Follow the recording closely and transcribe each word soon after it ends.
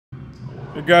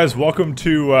Hey guys, welcome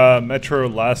to Metro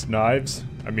Last Knives.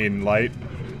 I mean, Light.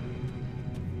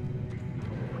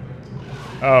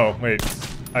 Oh, wait.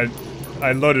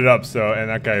 I loaded up, so, and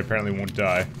that guy apparently won't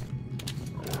die.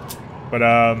 But,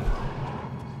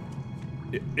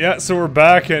 yeah, so we're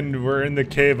back and we're in the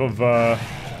cave of, I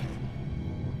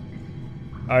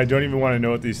don't even want to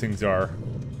know what these things are.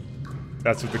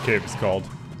 That's what the cave is called.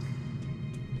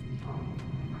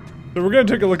 So we're gonna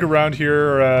take a look around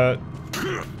here,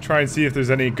 try and see if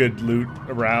there's any good loot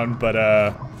around, but,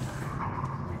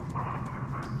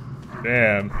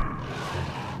 damn.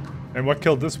 And what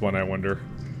killed this one, I wonder?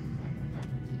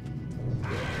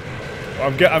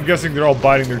 I'm guessing they're all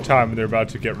biding their time and they're about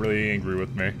to get really angry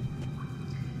with me.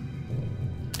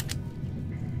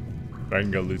 But I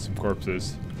can go loot some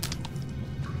corpses.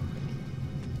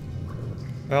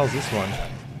 What the hell's this one?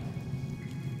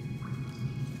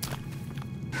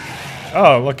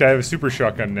 Oh, look, I have a super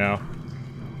shotgun now.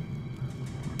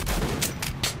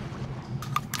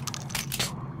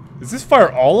 Does this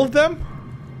fire all of them?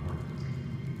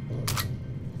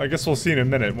 I guess we'll see in a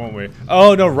minute, won't we?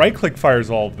 Oh, no, right-click fires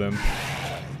all of them.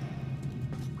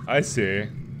 I see.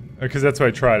 Because that's what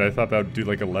I tried. I thought that would do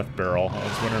like a left barrel. I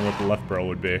was wondering what the left barrel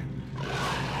would be.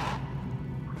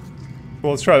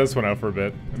 Well, let's try this one out for a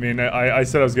bit. I mean, I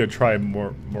said I was going to try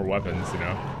more weapons, you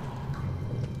know.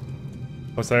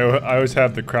 Plus, I always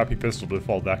have the crappy pistol to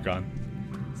fall back on.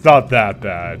 It's not that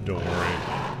bad, don't worry.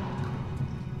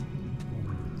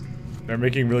 They're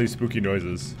making really spooky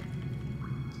noises.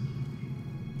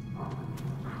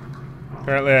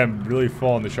 Apparently, I'm really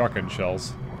full on the shotgun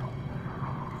shells.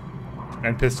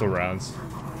 And pistol rounds.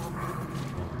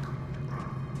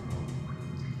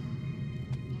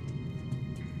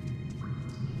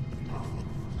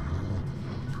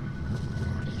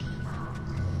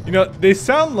 You know, they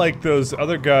sound like those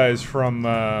other guys from,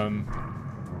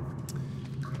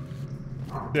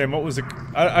 damn, what was it?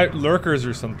 Lurkers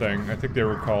or something, I think they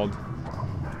were called.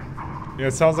 Yeah,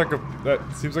 it sounds like that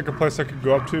seems like a place I could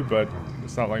go up to, but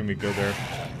it's not letting me go there.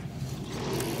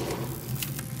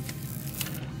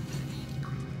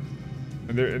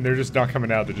 And they're just not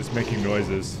coming out, they're just making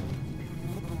noises.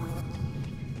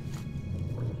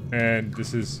 And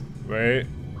this is, wait.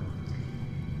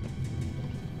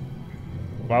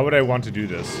 Why would I want to do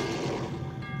this?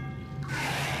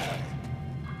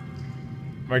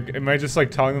 Am I just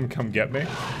like telling them come get me?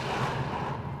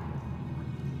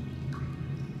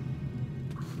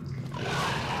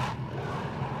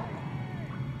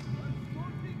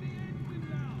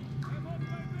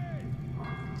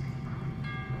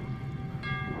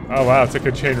 Oh wow, it's like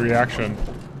a chain reaction.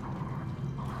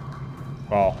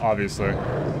 Well, obviously.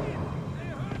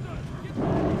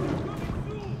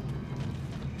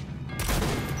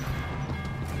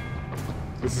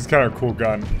 This is kind of a cool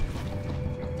gun.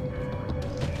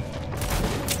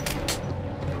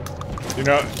 You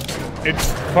know, it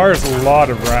fires a lot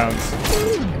of rounds.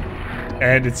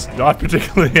 And it's not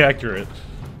particularly accurate.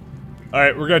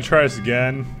 Alright, we're gonna try this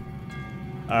again.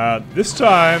 This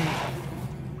time,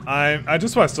 I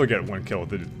just want to still get one kill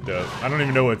with it. I don't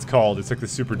even know what it's called. It's like the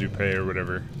Super Dupe or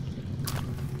whatever.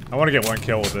 I want to get one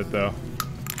kill with it though.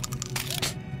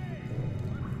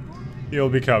 He'll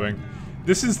be coming.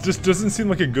 This just doesn't seem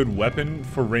like a good weapon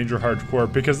for Ranger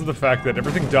Hardcore because of the fact that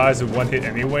everything dies in one hit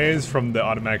anyways from the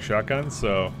automatic shotgun,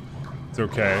 so it's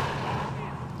okay.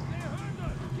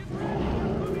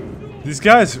 These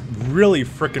guys really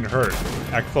frickin' hurt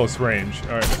at close range.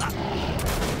 Alright.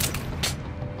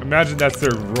 Imagine that's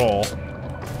their role.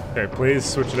 Okay, please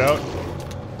switch it out.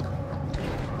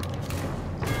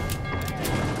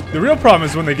 The real problem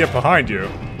is when they get behind you.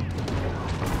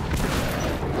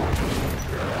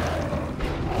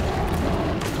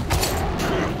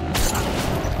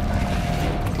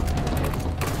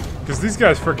 Because these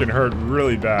guys freaking hurt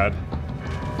really bad.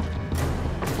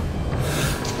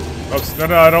 Oops, no,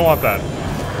 I don't want that.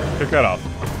 Pick that off.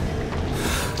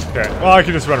 Okay, well, I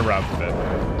can just run around with it.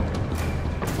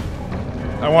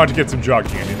 I wanted to get some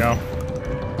jogging in, you know?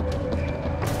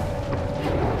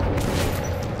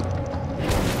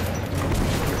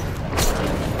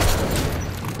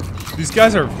 These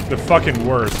guys are the fucking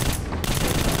worst.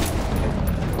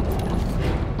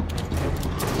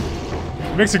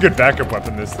 It makes a good backup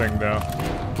weapon, this thing, though.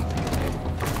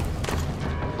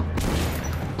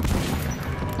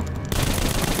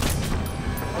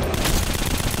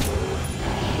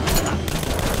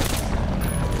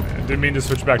 I didn't mean to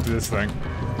switch back to this thing.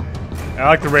 I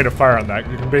like the rate of fire on that.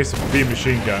 You can basically be a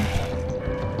machine gun.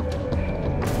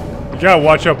 You gotta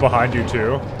watch out behind you,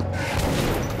 too.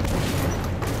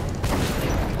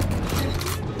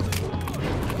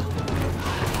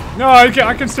 No,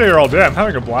 I can stay here all day. I'm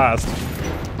having a blast.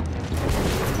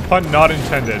 Pun not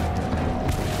intended.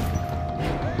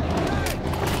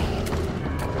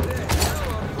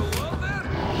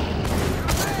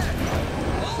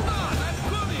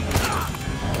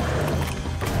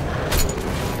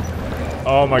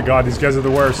 Oh my god, these guys are the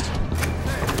worst.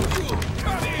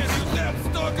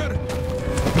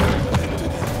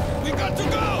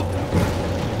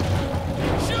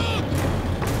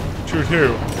 Shoot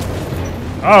who?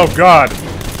 Oh god.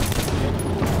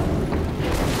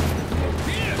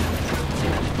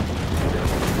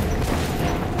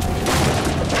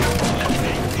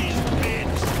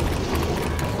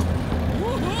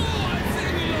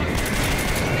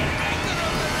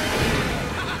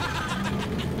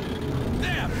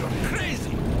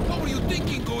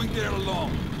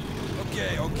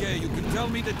 Okay, you can tell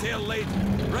me the tale later.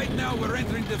 Right now we're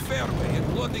entering the fairway and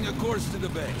plotting a course to the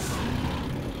base.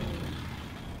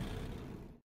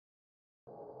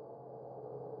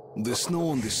 The snow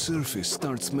on the surface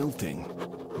starts melting.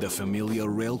 The familiar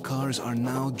rail cars are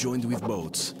now joined with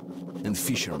boats and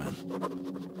fishermen.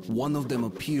 One of them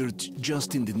appeared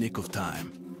just in the nick of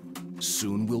time.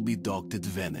 Soon we'll be docked at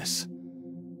Venice.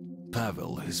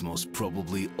 Pavel is most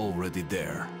probably already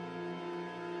there.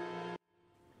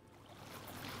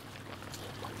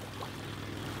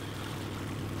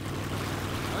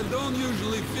 I don't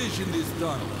usually fish in this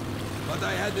tunnel, but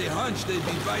I had a hunch they'd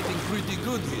be biting pretty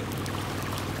good here.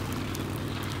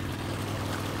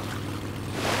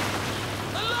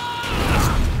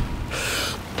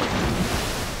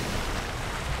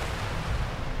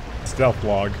 Stealth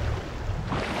log.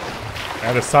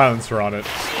 Add a silencer on it.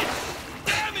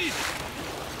 Damn it!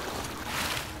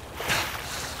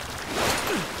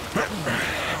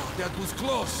 That was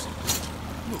close.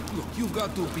 Look, you've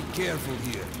got to be careful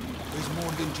here. There's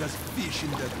more than just fish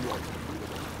in that water.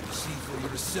 See for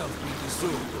yourself, we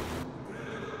deserve.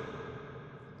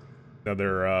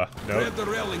 Another, note. Grab the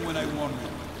railing when I warn you.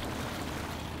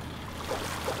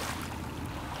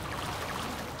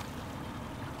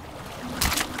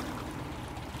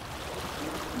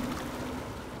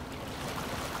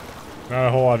 Not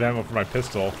a whole lot of ammo for my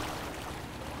pistol.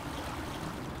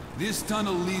 This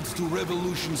tunnel leads to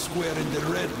Revolution Square in the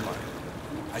Red Line.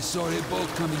 I saw a boat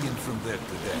coming in from there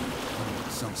today.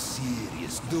 Some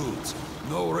serious dudes.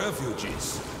 No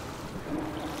refugees.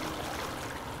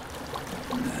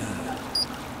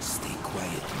 Stay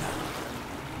quiet now.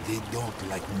 They don't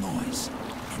like noise.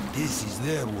 And this is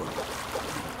their world.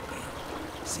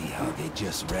 See how they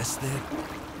just rest there?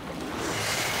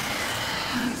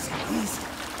 Easy, easy.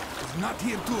 It's not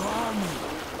here to harm you.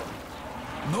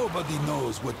 Nobody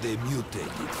knows what they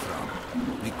mutated from.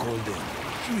 We call them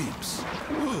shrimps.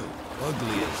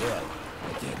 Ugly as hell,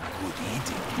 but they're good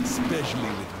eating,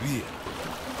 especially with beer.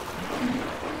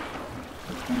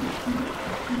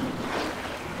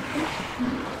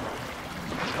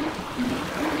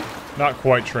 Not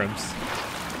quite shrimps.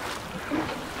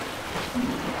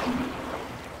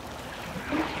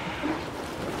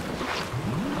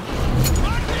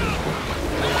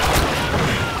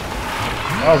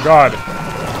 Oh god.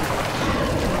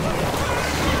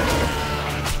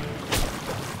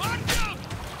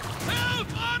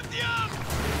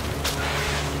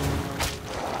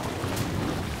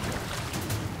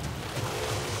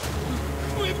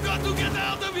 We've got to get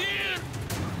out of here!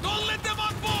 Don't let them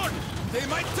on board! They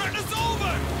might turn us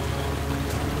over!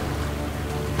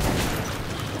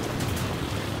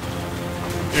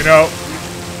 You know,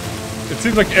 it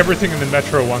seems like everything in the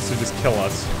metro wants to just kill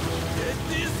us. Get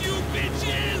this, you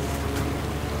bitches!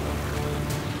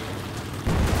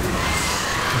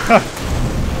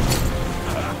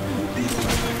 These are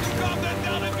going to calm that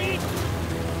down a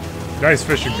bit! Nice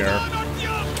fishing Hold there. on,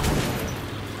 Artyom!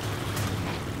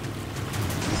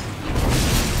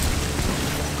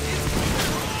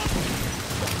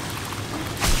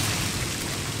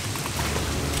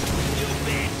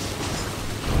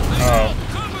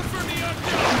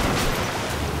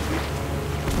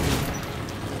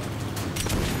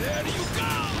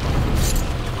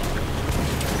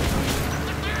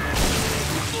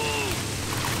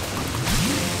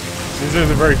 These are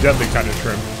the very deadly kind of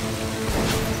shrimp.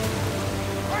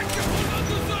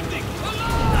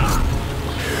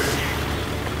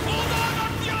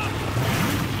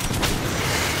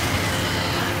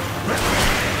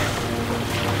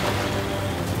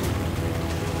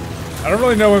 I don't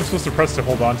really know what I'm supposed to press to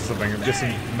hold on to something. I'm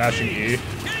guessing mashing E.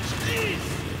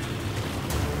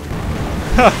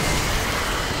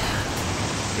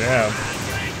 Damn.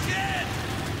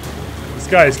 This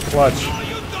guy is clutch.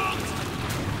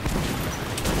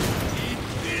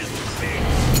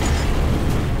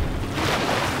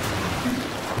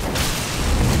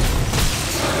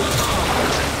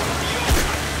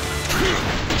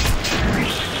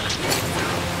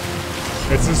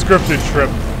 It's a scripted trip.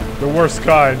 The worst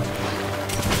kind.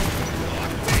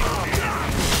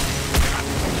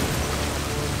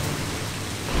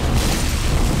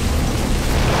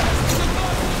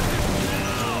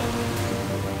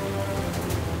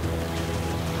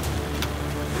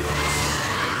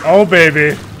 Oh,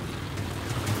 baby.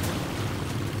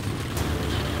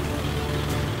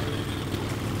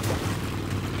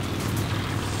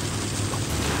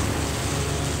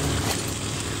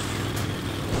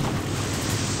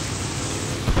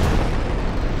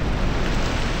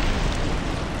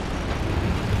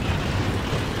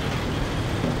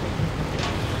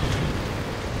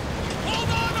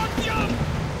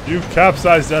 You've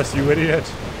capsized us, you idiot.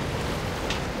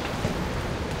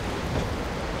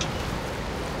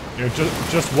 You know,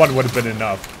 just one would have been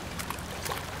enough.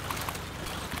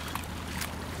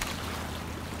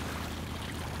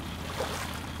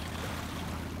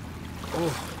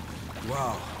 Oh,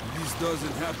 wow. This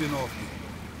doesn't happen often.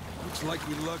 Looks like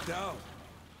we lucked out.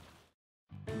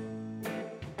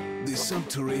 The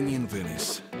subterranean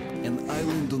Venice, an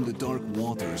island on the dark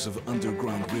waters of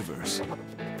underground rivers.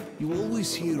 You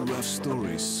always hear rough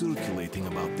stories circulating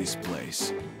about this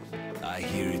place. I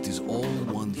hear it is all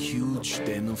one huge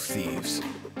den of thieves.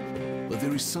 But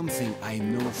there is something I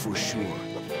know for sure.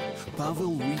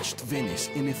 Pavel reached Venice,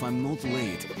 and if I'm not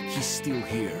late, he's still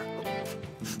here.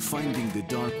 Finding the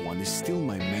Dark One is still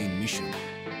my main mission.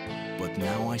 But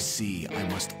now I see I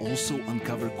must also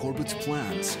uncover Corbett's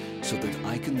plans so that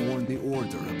I can warn the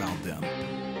Order about them.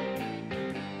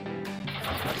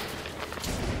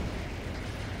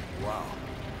 Wow.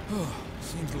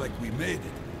 Seems like we made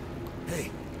it.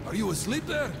 Hey, are you asleep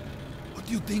there? What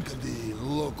do you think of the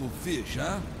local fish,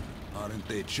 huh? Aren't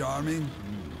they charming?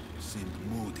 Seemed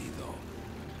moody, though.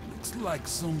 Looks like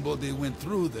somebody went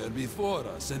through there before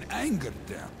us and angered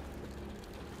them.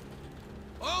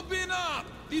 Open up!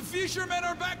 The fishermen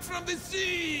are back from the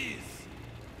seas!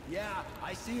 Yeah,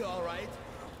 I see all right.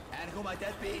 And who might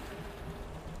that be?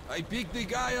 I picked the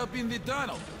guy up in the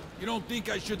tunnel. You don't think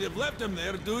I should have left him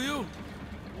there, do you?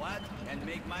 What? And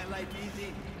make my life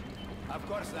easy? Of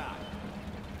course not.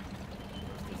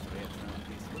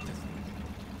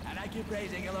 And I keep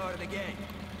raising you lower the gate.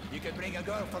 You could bring a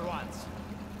girl for once.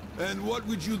 And what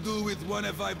would you do with one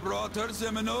if I brought her,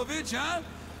 Semenovich, huh?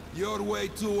 You're way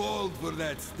too old for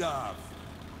that stuff.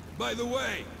 By the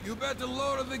way, you better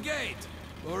lower the gate,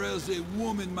 or else a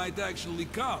woman might actually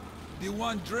come. The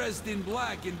one dressed in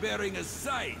black and bearing a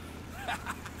scythe.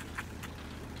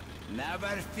 Never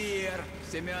fear.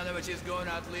 Semyonovich is going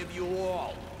to outlive you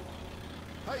all.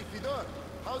 Hey, Fedor,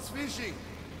 how's fishing?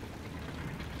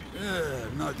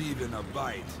 Not even a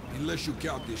bite, unless you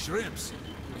count the shrimps.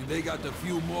 And they got a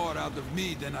few more out of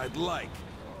me than I'd like.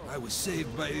 I was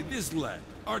saved by this lad,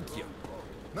 Artyom.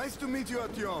 Nice to meet you,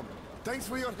 Artyom. Thanks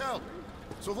for your help.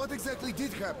 So what exactly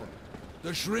did happen?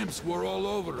 The shrimps were all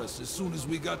over us as soon as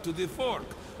we got to the fork.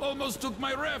 Almost took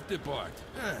my raft apart.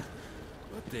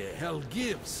 What the hell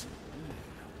gives?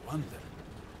 I wonder.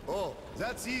 Oh,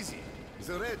 that's easy.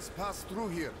 The Reds passed through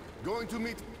here, going to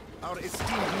meet our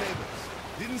esteemed neighbors.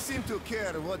 Didn't seem to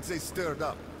care what they stirred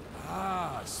up.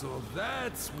 Ah, so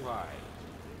that's why.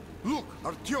 Look,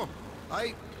 Artyom,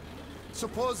 I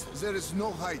suppose there is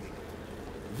no hiding.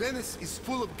 Venice is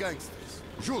full of gangsters.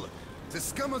 Zhulek, the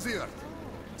scum of the earth.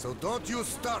 So don't you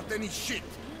start any shit.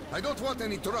 I don't want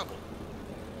any trouble.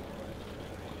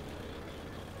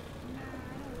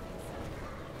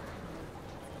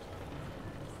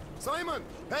 Simon!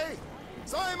 Hey!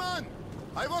 Simon!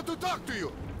 I want to talk to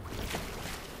you!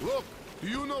 Look, do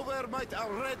you know where might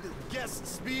our red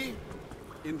guests be?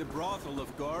 In the brothel,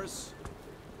 of course.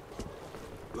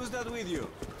 Who's that with you?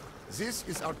 This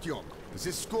is Artyom,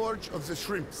 the scourge of the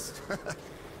shrimps.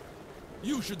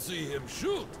 You should see him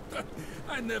shoot.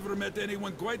 I never met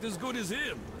anyone quite as good as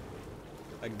him.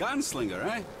 A gunslinger,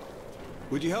 eh?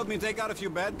 Would you help me take out a few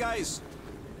bad guys?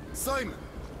 Simon,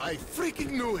 I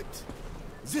freaking knew it!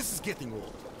 This is getting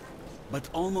old. But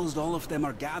almost all of them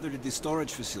are gathered at the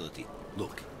storage facility.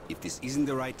 Look, if this isn't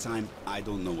the right time, I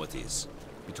don't know what is.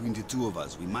 Between the two of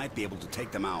us, we might be able to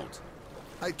take them out.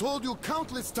 I told you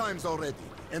countless times already,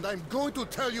 and I'm going to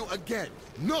tell you again.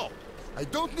 No! I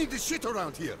don't need this shit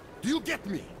around here. Do you get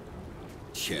me?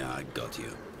 Yeah, I got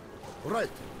you.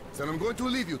 Right. Then I'm going to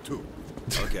leave you two.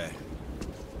 Okay.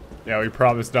 Yeah, we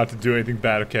promised not to do anything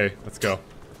bad. Okay, let's go.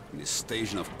 In this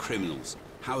station of criminals,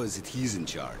 how is it he's in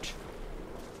charge?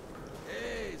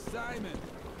 Hey, Simon.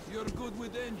 You're good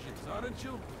with engines, aren't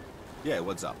you? Yeah,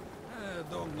 what's up?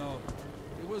 Don't know.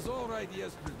 It was all right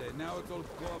yesterday. Now it's all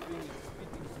coughing and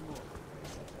spitting smoke.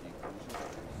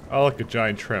 Oh, look, a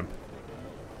giant shrimp.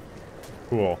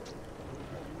 Cool.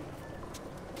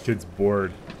 Kid's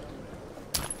bored.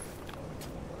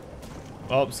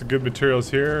 Oh, some good materials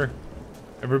here.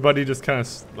 Everybody just kind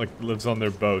of like lives on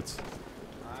their boats,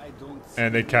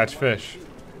 and they catch fish.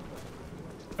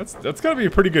 That's gotta be a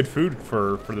pretty good food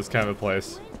for this kind of a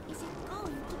place.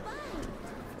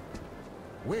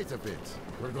 Wait a bit.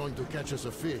 We're going to catch us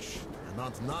a fish, and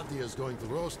Aunt Nadia is going to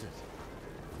roast it.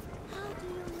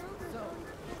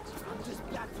 I'm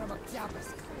just back from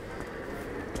October's.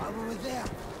 While we were there,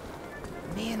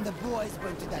 me and the boys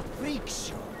went to that freak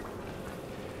show.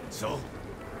 So?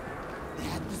 They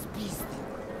had this beast there,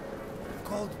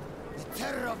 called the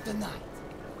Terror of the Night.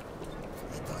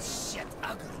 Little shit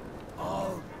ugly,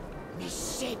 all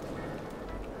misshapen.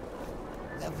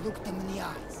 I've looked him in the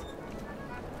eyes.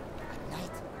 At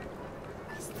night,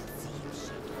 I still see him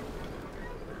shaking.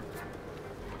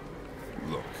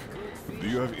 Look, do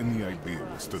you have any idea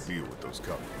what's the deal with those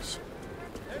copies?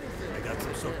 I got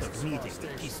some sort of meeting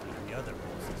that keeps me in the other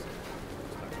houses.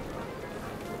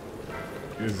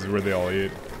 This is where they all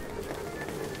eat.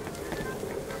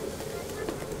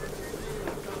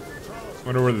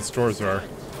 Wonder where the stores are.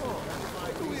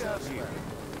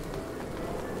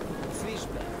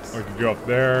 I could go up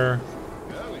there.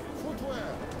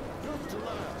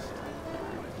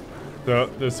 So,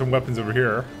 there's some weapons over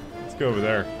here. Let's go over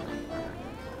there.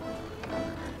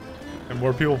 And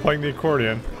more people playing the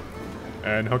accordion.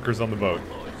 And hookers on the boat.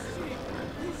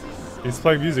 He's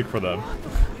playing music for them.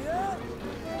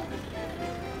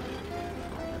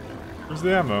 Where's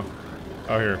the ammo?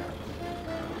 Oh, here.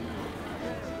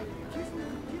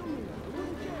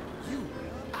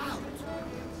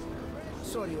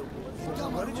 Sorry,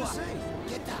 what did you say?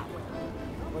 Get out.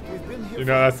 But we've been here. You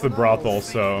know, that's the brothel,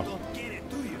 so Do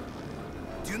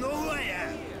you know who I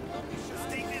am?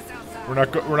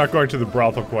 we're not going to the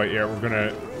brothel quite yet.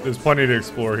 There's plenty to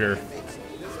explore here.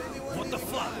 What the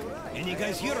fuck? Any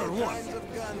guys here or what?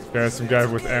 Okay, some guy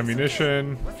with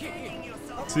ammunition.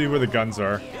 Let's see where the guns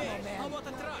are.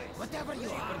 Whatever you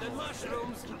are.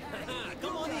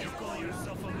 Come on in. Call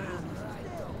yourself a man.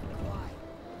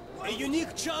 A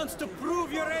unique chance to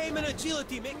prove your aim and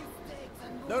agility, Mick.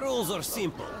 The rules are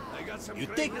simple. You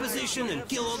take position and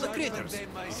kill all the critters.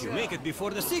 If you make it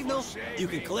before the signal, you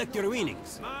can collect your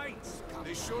winnings.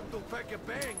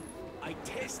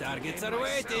 Targets are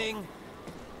waiting.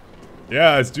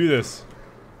 Yeah, let's do this.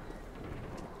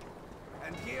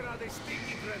 And here are the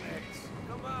sticky grenades.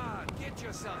 Come on, get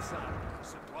yourself some.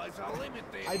 Supplies are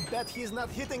limited. I bet he's not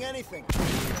hitting anything.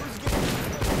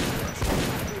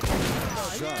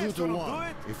 2 to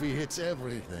 1, if he hits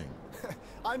everything.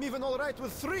 I'm even all right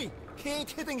with 3. He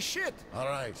ain't hitting shit. All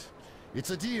right,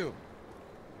 it's a deal.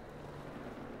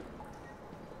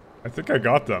 I think I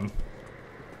got them.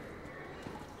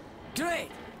 Great.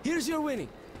 Here's your winning.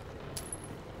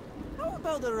 How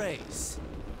about the race?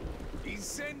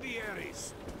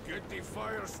 Incendiaries. Get the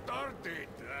fire started.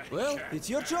 Well, it's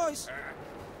your choice.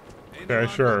 Okay,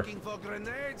 sure. Looking for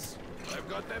grenades? I've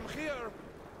got them here.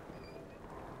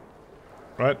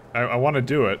 But I want to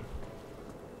do it.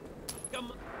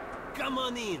 Come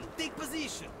on in. Take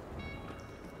position.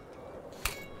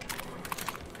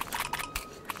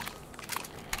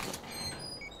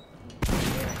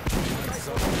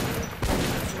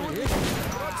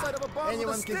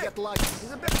 Anyone can get lucky.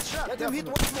 He's a best shot. Let him hit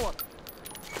once more.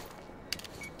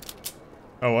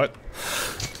 Oh, what?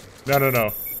 No.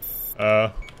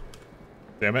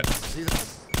 Damn it.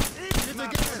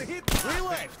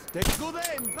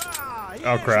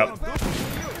 Oh, crap.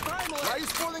 Why are you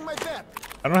spoiling my bet?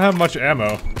 I don't have much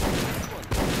ammo.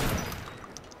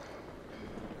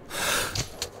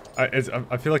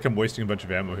 I feel like I'm wasting a bunch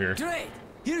of ammo here. Great.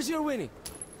 Here's your winning.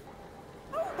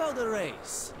 How about the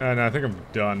race? No, I think I'm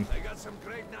done. I got some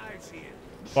great knives here.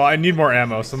 Well, I need more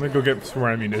ammo, so I'm gonna go get some more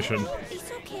ammunition.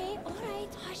 It's okay. All right.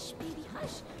 Hush, baby.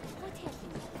 Hush. What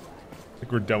happened? I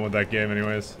think we're done with that game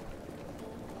anyways.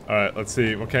 Alright, let's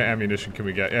see. What kind of ammunition can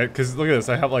we get? Yeah, because look at this.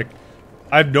 I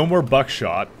have no more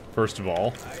buckshot, first of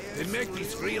all. They make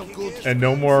these real good. And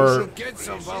no more Get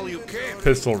some while you can.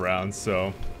 pistol rounds,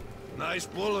 so. Nice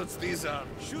bullets these are.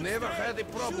 Never had a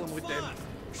problem with them.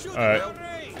 Alright.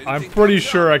 I'm pretty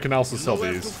sure I can also You sell know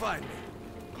where to these. find me.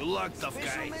 Good luck, tough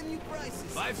guy.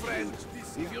 Bye, friend.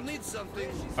 If you need something.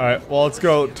 Alright, well, let's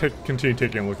go continue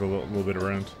taking a look a little bit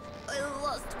around. I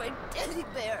lost my teddy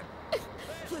bear.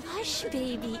 Hush,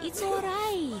 baby. It's all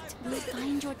right. We'll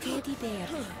find your teddy bear.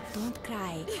 Don't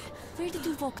cry. Where did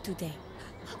you walk today?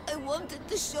 I wanted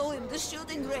to show him the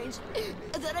shooting range,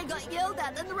 and then I got yelled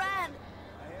at and ran.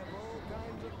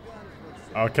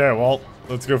 Okay, well,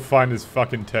 let's go find his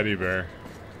fucking teddy bear.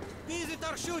 Visit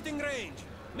our shooting range.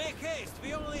 Make haste.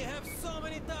 We only have so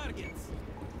many targets.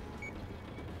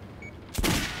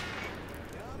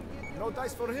 no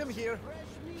dice for him here.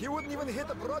 He wouldn't even hit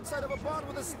the broadside of a barn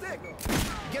with a stick.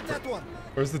 Get that one.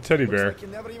 Where's the teddy bear? Looks like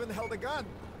you never even held a gun.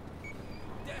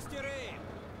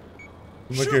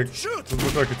 Doesn't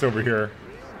look like it's over here.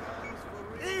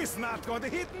 He's not going to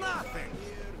hit nothing.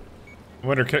 I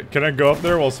wonder, can I go up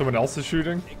there while someone else is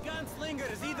shooting?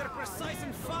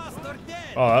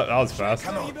 Oh, that was fast.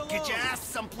 Come on, get your ass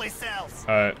someplace else.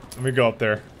 Alright, let me go up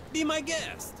there. Be my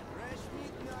guest.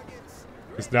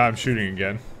 Because now I'm shooting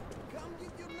again.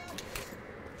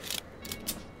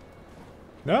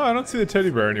 No, I don't see the teddy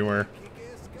bear anywhere.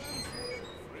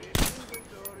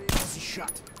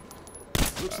 Shot.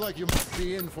 Looks like you must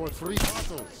be in for 3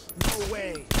 bottles. No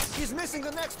way. He's missing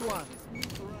the next one.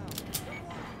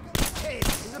 Hey,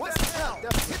 what the hell?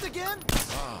 Hit again?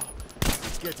 Ah,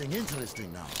 it's getting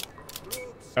interesting now.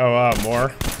 Oh,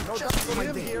 more? No doubt for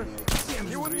him here. Damn,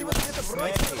 he wouldn't even hit the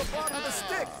broadside of a barn with a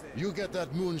stick. You get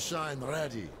that moonshine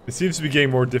ready. It seems to be getting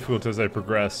more difficult as I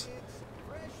progress.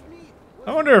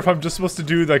 I wonder if I'm just supposed to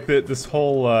do like this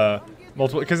whole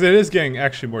multiple, because it is getting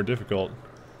actually more difficult.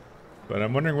 But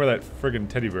I'm wondering where that friggin'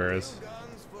 teddy bear is.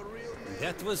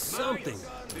 That was something.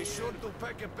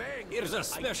 Here's a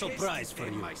special prize for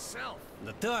you.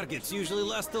 The targets usually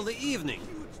last till the evening.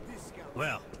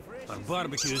 Well, our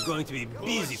barbecue is going to be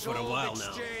busy for a while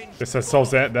now. Guess that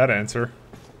solves that answer.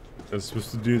 I was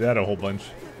supposed to do that a whole bunch.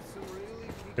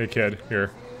 Hey kid,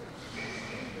 here.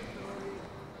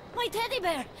 My teddy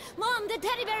bear! Mom, the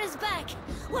teddy bear is back!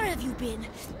 Where have you been?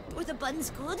 Were the buns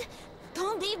good?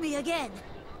 Don't leave me again!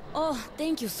 Oh,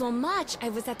 thank you so much. I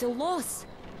was at a loss.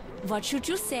 What should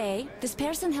you say? This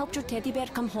person helped your teddy bear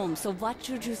come home, so what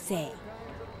should you say?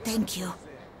 Thank you.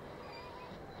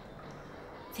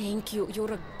 Thank you.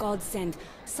 You're a godsend.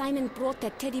 Simon brought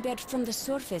that teddy bear from the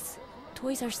surface.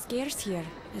 Toys are scarce here,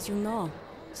 as you know.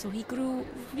 So he grew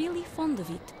really fond of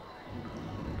it.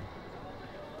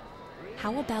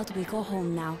 How about we go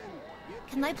home now?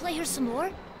 Can I play her some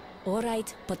more? All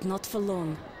right, but not for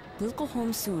long. We'll go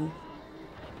home soon.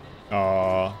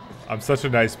 Aw, I'm such a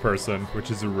nice person, which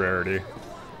is a rarity.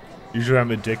 Usually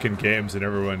I'm a dick in games and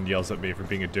everyone yells at me for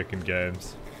being a dick in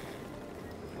games.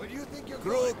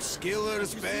 Crooks,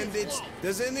 killers, bandits.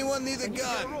 Does anyone need a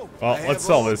gun? Well, let's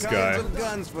sell this guy. Of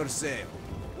guns for sale.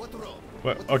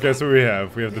 What? Okay, so we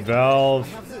have the Valve,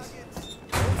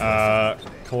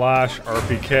 Kalash,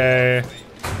 RPK,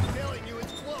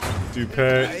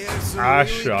 Dupe, Ash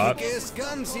Shot.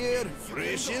 Guns here.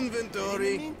 Fresh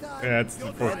inventory. Yeah, it's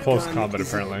for close combat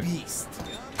apparently.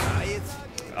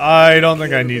 I don't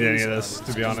think I need any of this,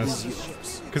 to be honest.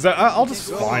 Because I'll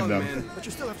just find them. But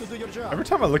you still have to do your job. Every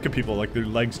time I look at people, like, their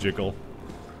legs jiggle.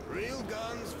 Real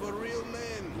guns for real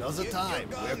men. Now's the time.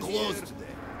 We're closed today.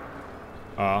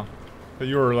 But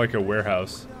you were like a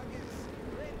warehouse.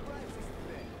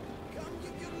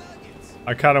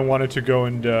 I kind of wanted to go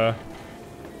and,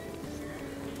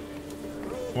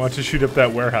 want to shoot up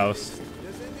that warehouse.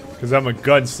 Because I'm a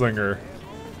gunslinger.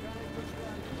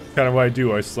 Kind of what I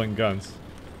do, I sling guns.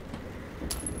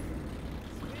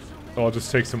 So I'll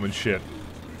just take someone's shit.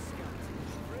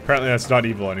 Apparently that's not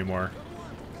evil anymore.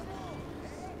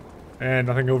 And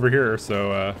nothing over here,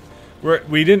 so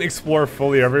we didn't explore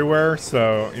fully everywhere,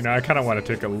 so you know I kind of want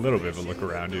to take a little bit of a look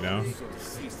around, you know.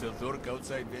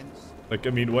 Like I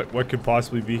mean, what could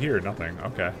possibly be here? Nothing.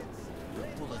 Okay.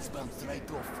 Bullets bounced right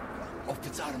off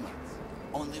its armor.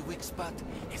 Only weak spot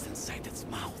is inside its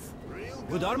mouth.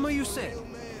 Good armor, you say?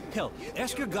 Hell,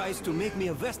 ask your guys to make me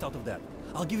a vest out of that.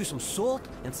 I'll give you some salt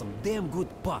and some damn good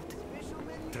pot.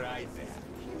 Try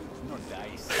that. No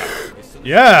dice.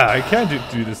 Yeah, I can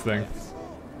do this thing.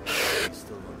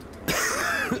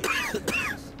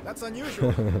 That's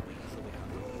unusual.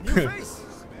 New face.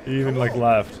 He even like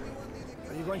laughed.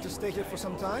 Are you going to stay here for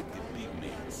some time?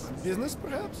 Business,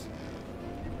 perhaps?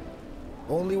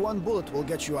 Only one bullet will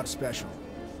get you out special.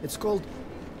 It's called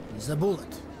the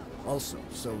bullet, also,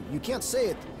 so you can't say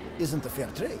it isn't a fair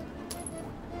trade.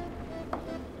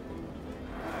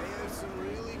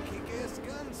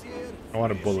 I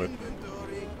want a bullet.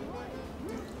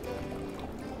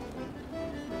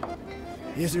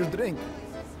 Here's your drink.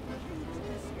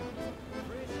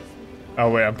 Oh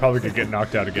wait, I'm probably gonna get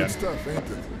knocked out again. Good stuff, ain't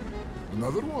it?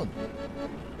 Another one.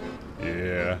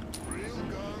 Yeah.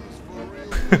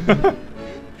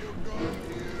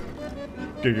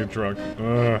 Get drunk.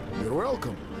 You're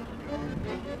welcome.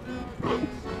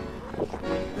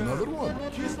 Another one.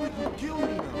 Kiss like you killed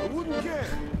me now. I wouldn't care.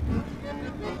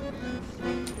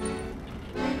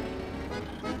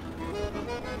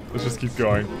 Let's just keep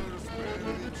going.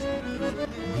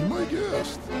 Be my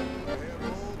guest.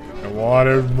 I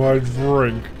wanted my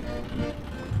drink.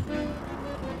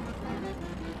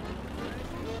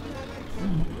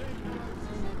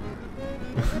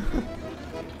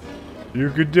 You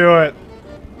could do it.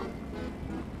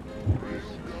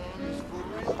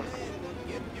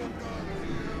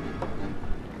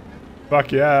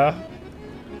 Fuck yeah.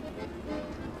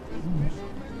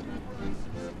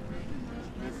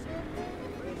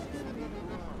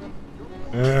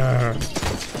 Come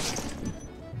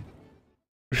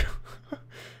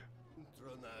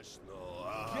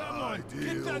on,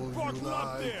 get that bottle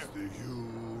up there.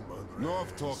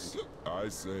 Enough talking, I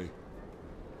say.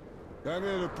 I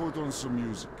need to put on some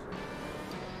music.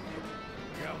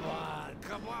 Come on,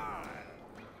 come on.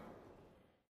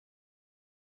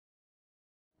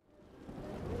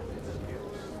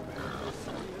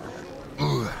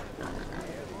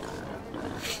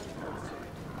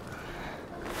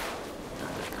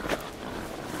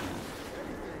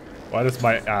 Why does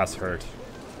my ass hurt?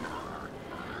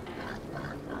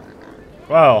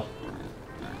 Well,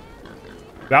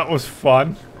 that was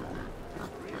fun.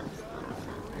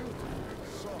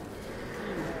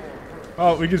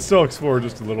 Oh, we can still explore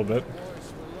just a little bit.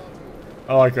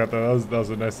 I like that though. That was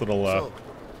a nice little. So,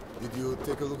 did you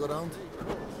take a look around?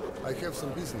 I have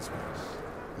some business plans.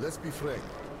 Let's be frank.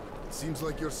 Seems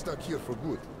like you're stuck here for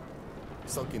good.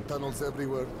 Sunken tunnels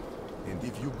everywhere, and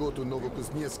if you go to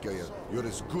Novokuznetskaya, you're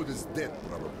as good as dead,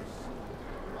 probably.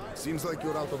 Seems like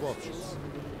you're out of options.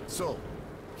 So,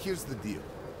 here's the deal.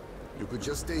 You could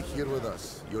just stay here with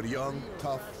us. You're young,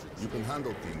 tough, you can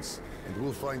handle things, and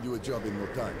we'll find you a job in no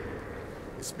time.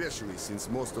 Especially since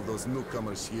most of those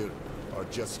newcomers here are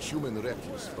just human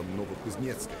refuse from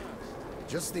Novokuznetskaya.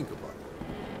 Just think about it.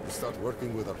 You start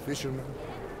working with our fishermen,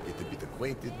 get a bit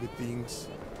acquainted with things,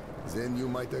 then you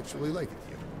might actually like it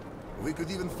here. We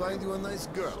could even find you a nice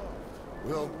girl.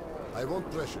 Well, I won't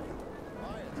pressure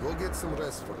you. Go get some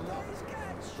rest for now.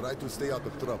 Try to stay out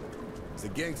of trouble. The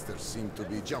gangsters seem to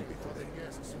be jumpy today.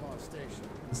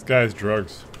 This guy's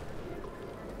drugs.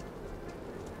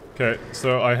 Okay,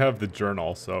 so I have the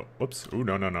journal, so... Whoops. Ooh,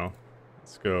 no.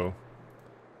 Let's go.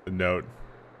 The note.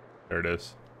 There it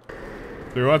is.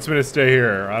 So he wants me to stay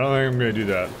here. I don't think I'm going to do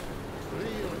that.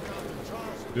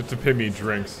 Just to pay me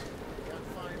drinks.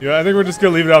 Yeah, I think we're just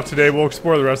going to leave it off today. We'll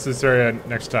explore the rest of this area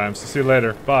next time. So see you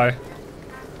later. Bye.